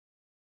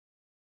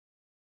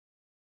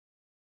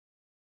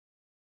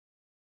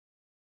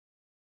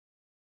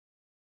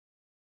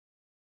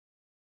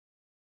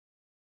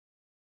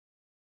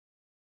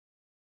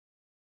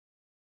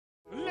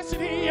Listen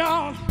here,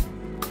 y'all.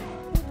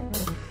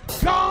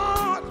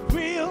 God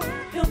will.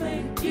 He'll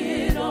make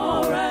it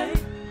all right.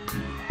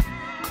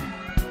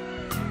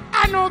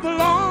 I know the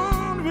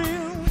Lord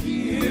will.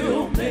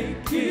 He'll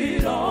make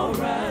it all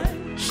right.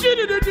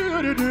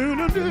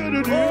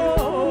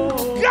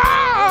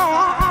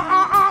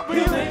 God will.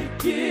 He'll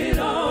make it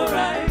all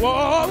right.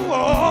 Whoa,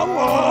 whoa,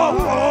 whoa,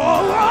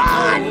 whoa.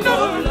 I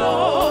know the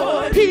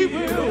Lord, He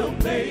will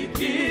make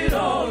it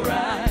all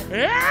right.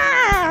 Yeah.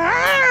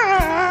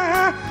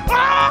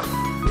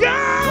 Oh,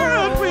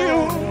 God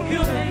will.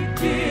 He'll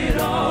make it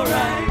all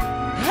right.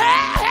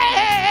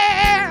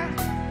 Hey,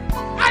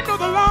 I know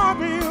the Lord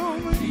will.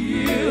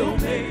 He'll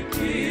make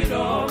it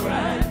all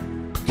right.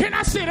 Can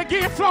I say it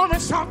again,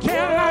 Florence, South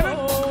Carolina?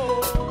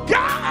 Oh,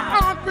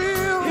 God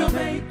will. He'll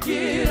make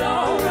it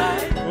all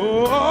right.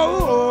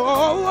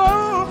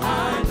 Oh,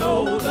 I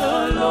know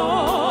the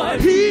Lord,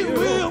 He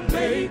will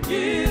make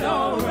it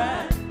all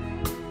right.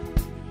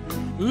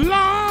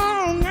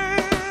 Long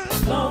as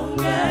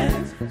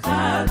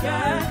I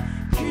got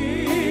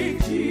King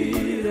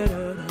Jesus.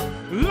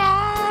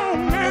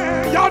 Long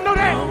as, y'all know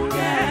that? Long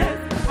as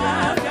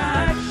I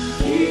got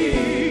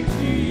King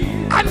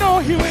Jesus. I know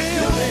He will.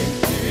 He'll make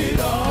it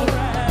all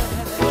right.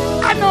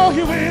 I know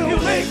He will.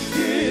 He'll make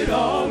it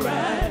all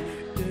right.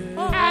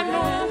 I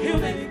know He'll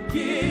make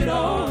it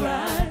all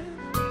right.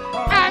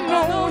 I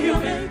know He'll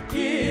make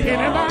it all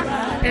anybody,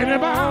 right.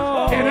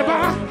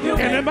 anybody, He'll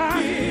anybody.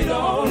 make it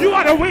all You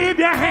ought to wave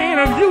your hand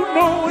if you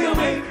know He'll Him.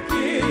 make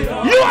it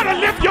all You ought to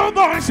lift your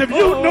voice if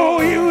you know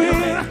He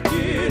will.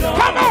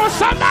 Come on,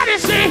 somebody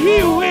say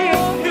He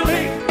will. He'll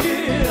make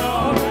it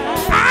all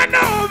right. I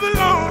know the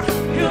Lord.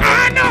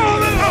 I know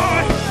the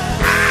Lord.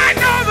 I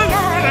know the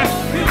Lord.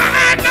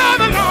 I know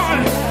the Lord.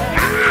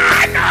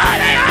 I know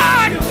the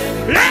Lord.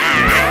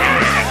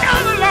 Yeah, I know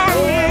the Lord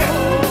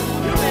will.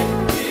 He'll make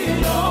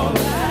it all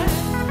right.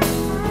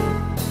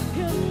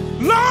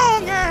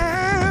 Long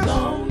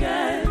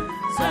as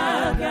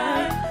I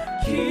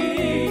got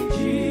King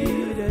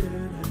Jesus.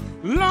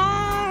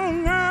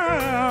 long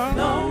as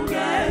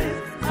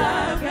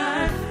I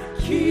got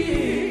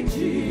King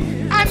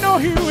Jesus. I know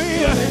He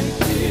will.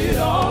 Make it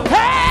all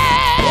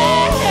right.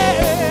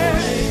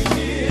 Hey,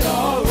 Make it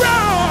all right.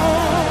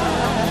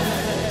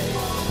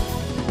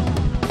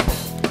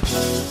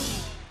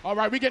 all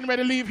right, we're getting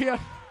ready to leave here.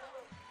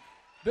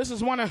 This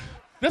is one of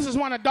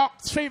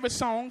Doc's favorite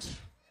songs.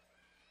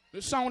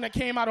 The song that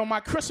came out on my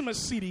Christmas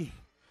CD.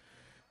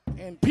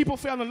 And people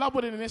fell in love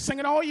with it and they sing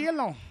it all year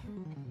long.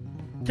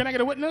 Can I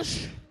get a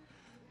witness?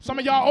 Some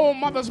of y'all old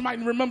mothers might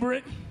remember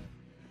it.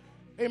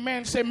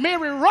 Amen. Say,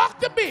 Mary rocked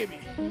the baby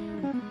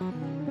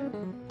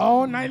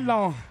all night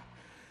long.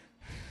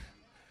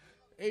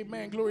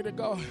 Amen. Glory to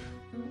God.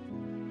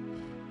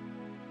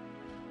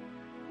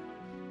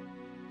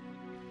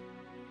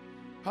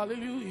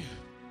 Hallelujah.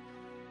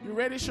 You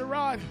ready,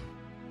 Sherrod?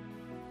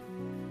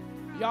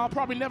 Y'all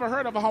probably never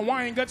heard of a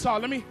Hawaiian guitar.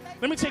 Let me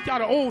take y'all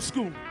to old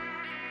school.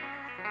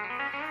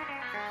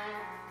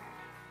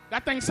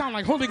 That thing sound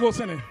like Holy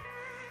Ghost in it.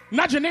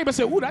 Not your neighbor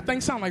say, ooh, that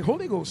thing sound like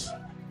Holy Ghost.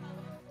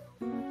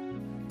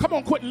 Come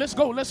on, Quentin, let's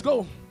go, let's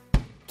go.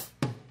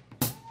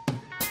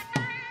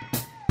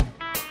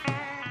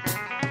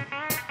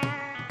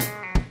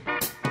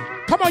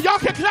 Come on, y'all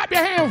can clap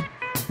your hands.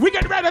 We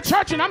get ready to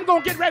church and I'm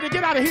going to get ready to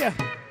get out of here.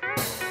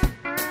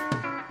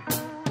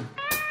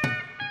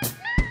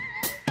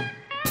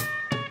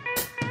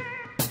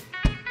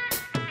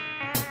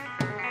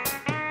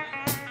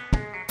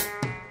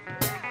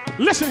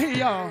 Listen here,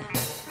 y'all.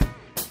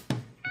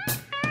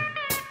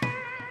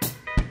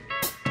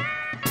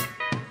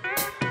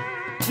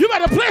 You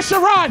better play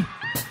Sherrod.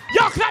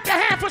 Y'all clap your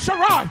hand for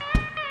Sherrod.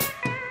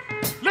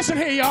 Listen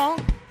here, y'all.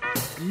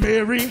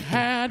 Mary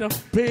had a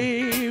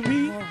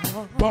baby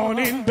born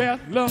in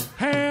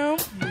Bethlehem.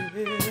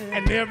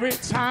 And every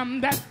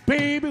time that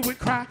baby would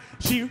cry,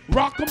 she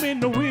rocked him in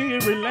the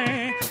weary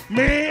land.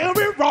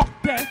 Mary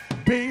rocked that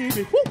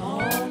baby. Woo.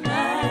 All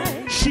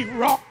night. She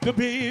rocked the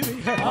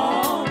baby.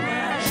 All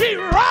night. She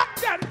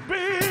rocked that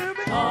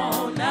baby.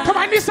 All night. Come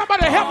on, I need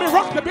somebody to help me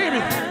rock the baby.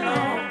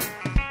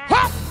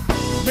 Hop.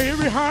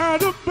 Mary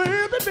had a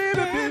baby,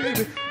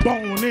 baby,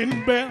 born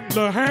in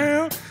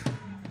Bethlehem.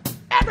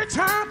 Every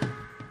time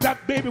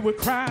that baby would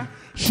cry,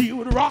 she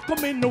would rock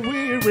him in the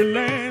weary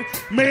land.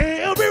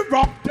 Mary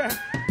rocked that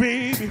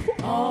baby.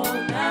 All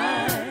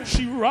night.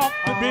 She rocked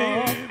the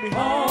baby.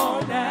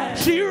 All night.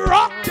 She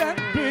rocked that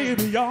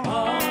baby, y'all.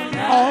 All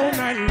night. All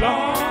night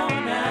long. All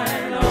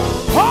night long.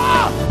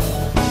 Oh,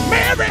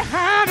 Mary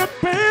had a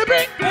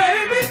baby,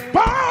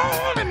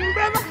 born in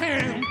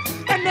Bethlehem.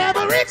 And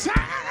every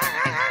time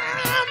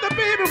the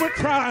baby would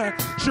cry,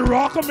 she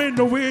rock him in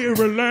the weary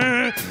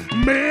land.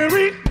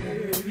 Mary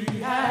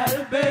Had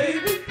a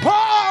baby.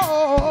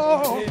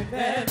 Oh, In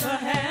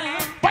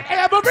Bethlehem. but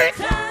every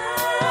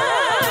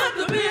Time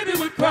the baby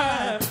would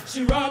cry,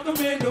 she rocked him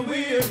in the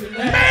weary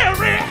land.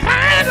 Mary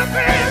had a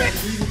baby.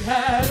 She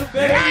had a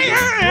baby.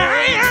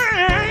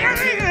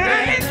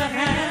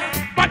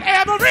 Bethlehem. But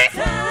every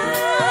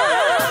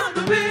Time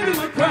the baby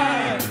would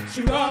cry,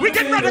 she rocked we him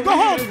getting in ready to the go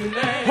home. weary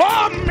land.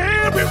 Oh,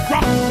 Mary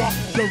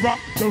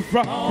All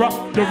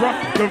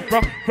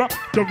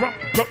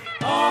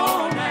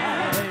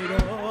night.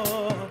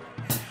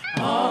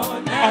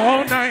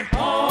 All night.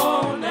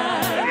 All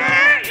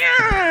night.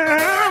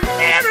 Yeah.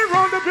 Mary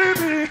run the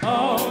baby.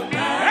 All night.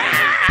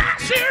 Ah,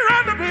 she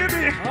run the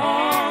baby.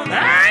 All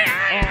night.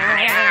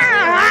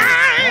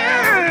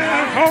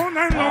 All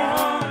night long.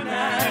 All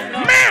night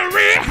long.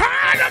 Mary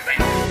had a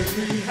baby.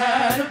 Mary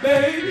had a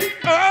baby.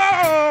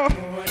 Oh,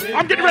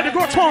 I'm getting ready to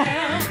go to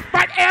him.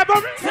 But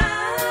every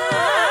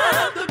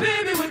Time the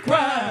baby would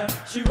cry,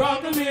 she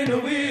rocked him in a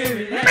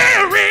weary land.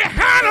 Mary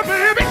had a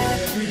baby.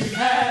 Mary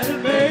had a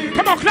baby.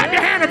 Come on, clap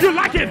your hand if you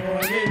like it.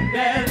 Born in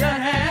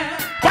Bethlehem.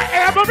 But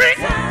every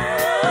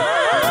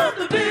Time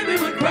the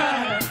baby would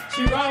cry,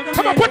 she rocked him.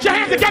 come on, put your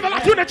hands together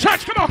like you in the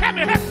church. Come on, help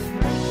me.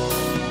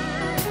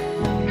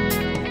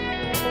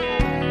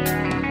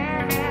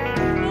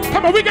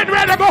 Come on, we getting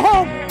ready to go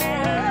home.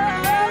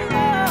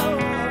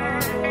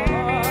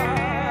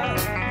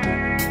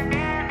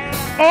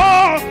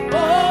 Oh,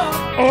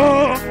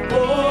 oh,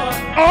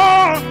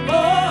 oh,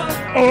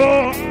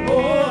 oh,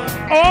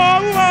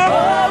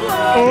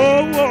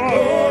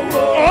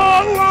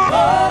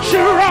 she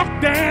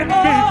rocked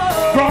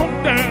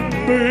that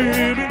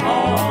baby,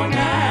 All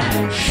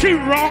night. she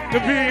rocked the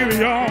baby,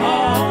 y'all.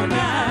 All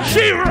night.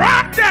 She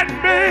rocked that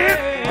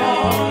baby,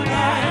 All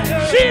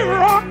night. she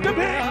rocked the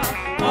baby,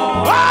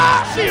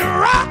 oh, she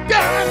rocked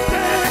that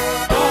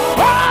baby, oh,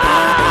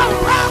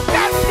 rock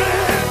that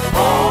baby,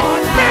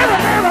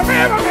 baby,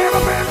 baby, baby,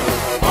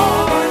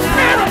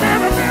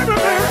 baby,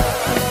 baby.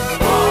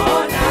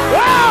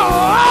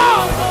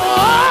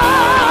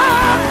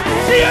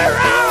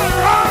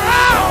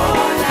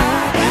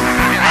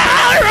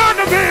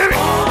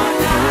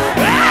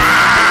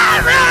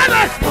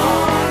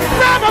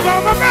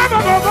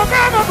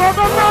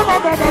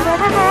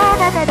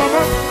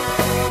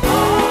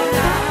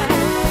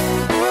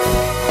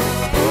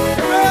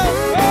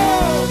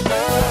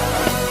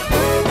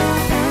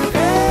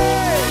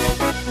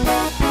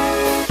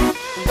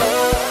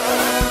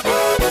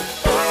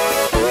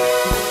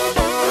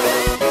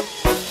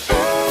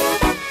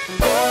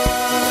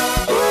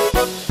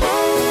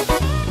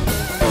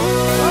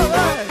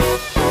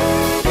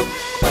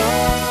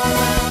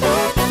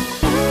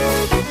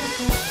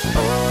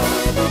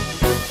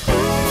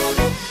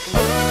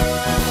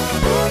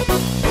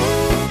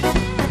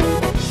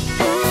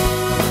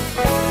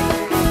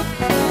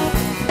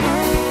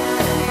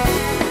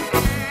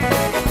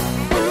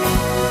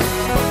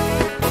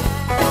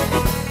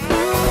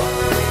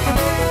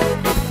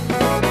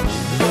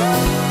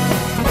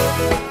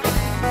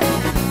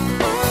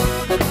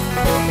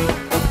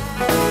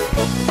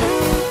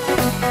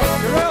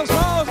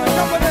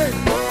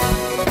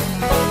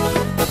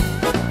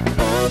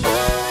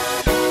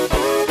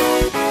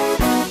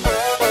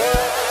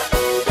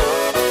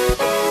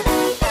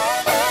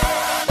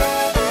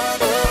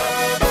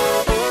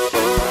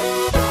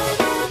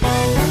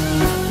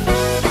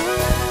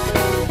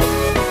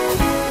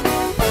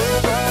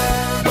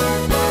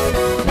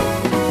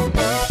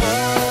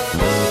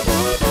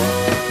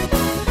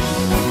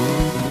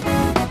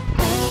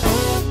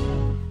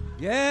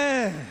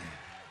 Yeah.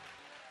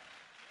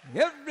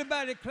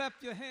 Everybody clap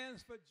your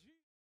hands for Jesus.